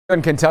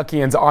And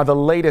Kentuckians are the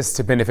latest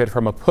to benefit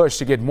from a push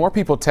to get more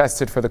people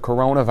tested for the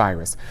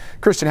coronavirus.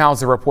 Christian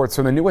Hauser reports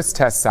from the newest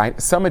test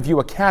site, Summit View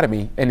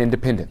Academy in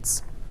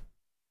Independence.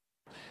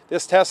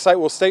 This test site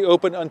will stay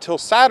open until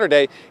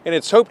Saturday, and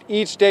it's hoped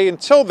each day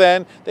until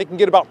then they can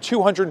get about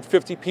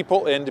 250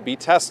 people in to be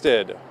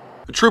tested.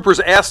 The troopers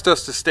asked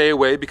us to stay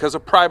away because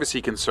of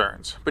privacy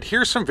concerns, but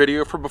here's some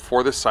video from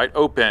before the site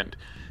opened.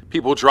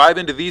 People drive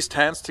into these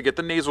tents to get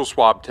the nasal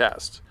swab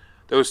test.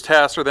 Those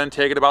tests are then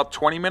taken about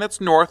 20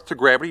 minutes north to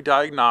Gravity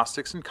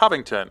Diagnostics in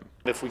Covington.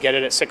 If we get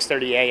it at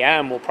 6:30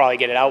 a.m., we'll probably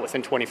get it out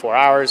within 24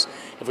 hours.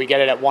 If we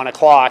get it at 1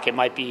 o'clock, it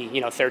might be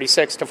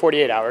 36 to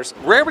 48 hours.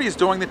 Gravity is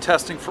doing the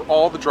testing for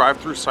all the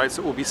drive-through sites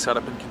that will be set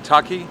up in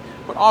Kentucky,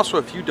 but also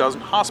a few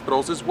dozen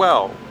hospitals as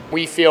well.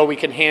 We feel we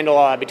can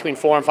handle between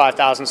 4,000 and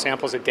 5,000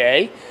 samples a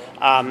day.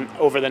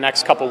 Over the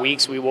next couple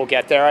weeks, we will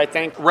get there, I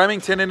think.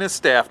 Remington and his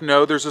staff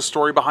know there's a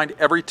story behind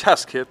every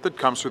test kit that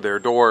comes through their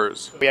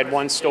doors. We had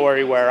one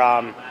story where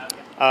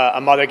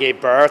a mother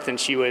gave birth and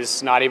she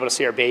was not able to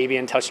see her baby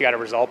until she got a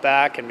result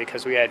back, and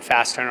because we had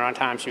fast turnaround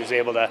time, she was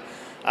able to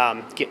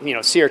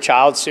see her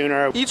child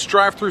sooner. Each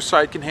drive-through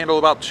site can handle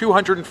about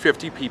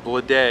 250 people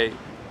a day,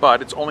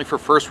 but it's only for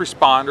first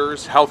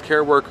responders,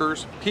 healthcare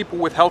workers, people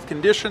with health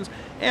conditions,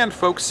 and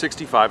folks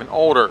 65 and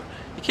older.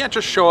 You can't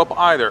just show up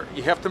either.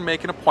 You have to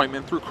make an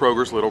appointment through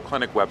Kroger's Little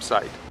Clinic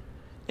website.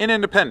 In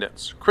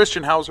Independence,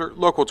 Christian Hauser,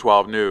 Local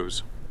 12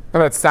 News.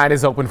 Now, that site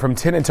is open from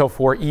 10 until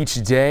 4 each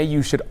day.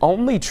 You should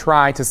only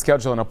try to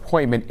schedule an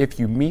appointment if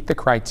you meet the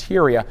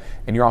criteria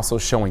and you're also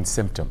showing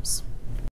symptoms.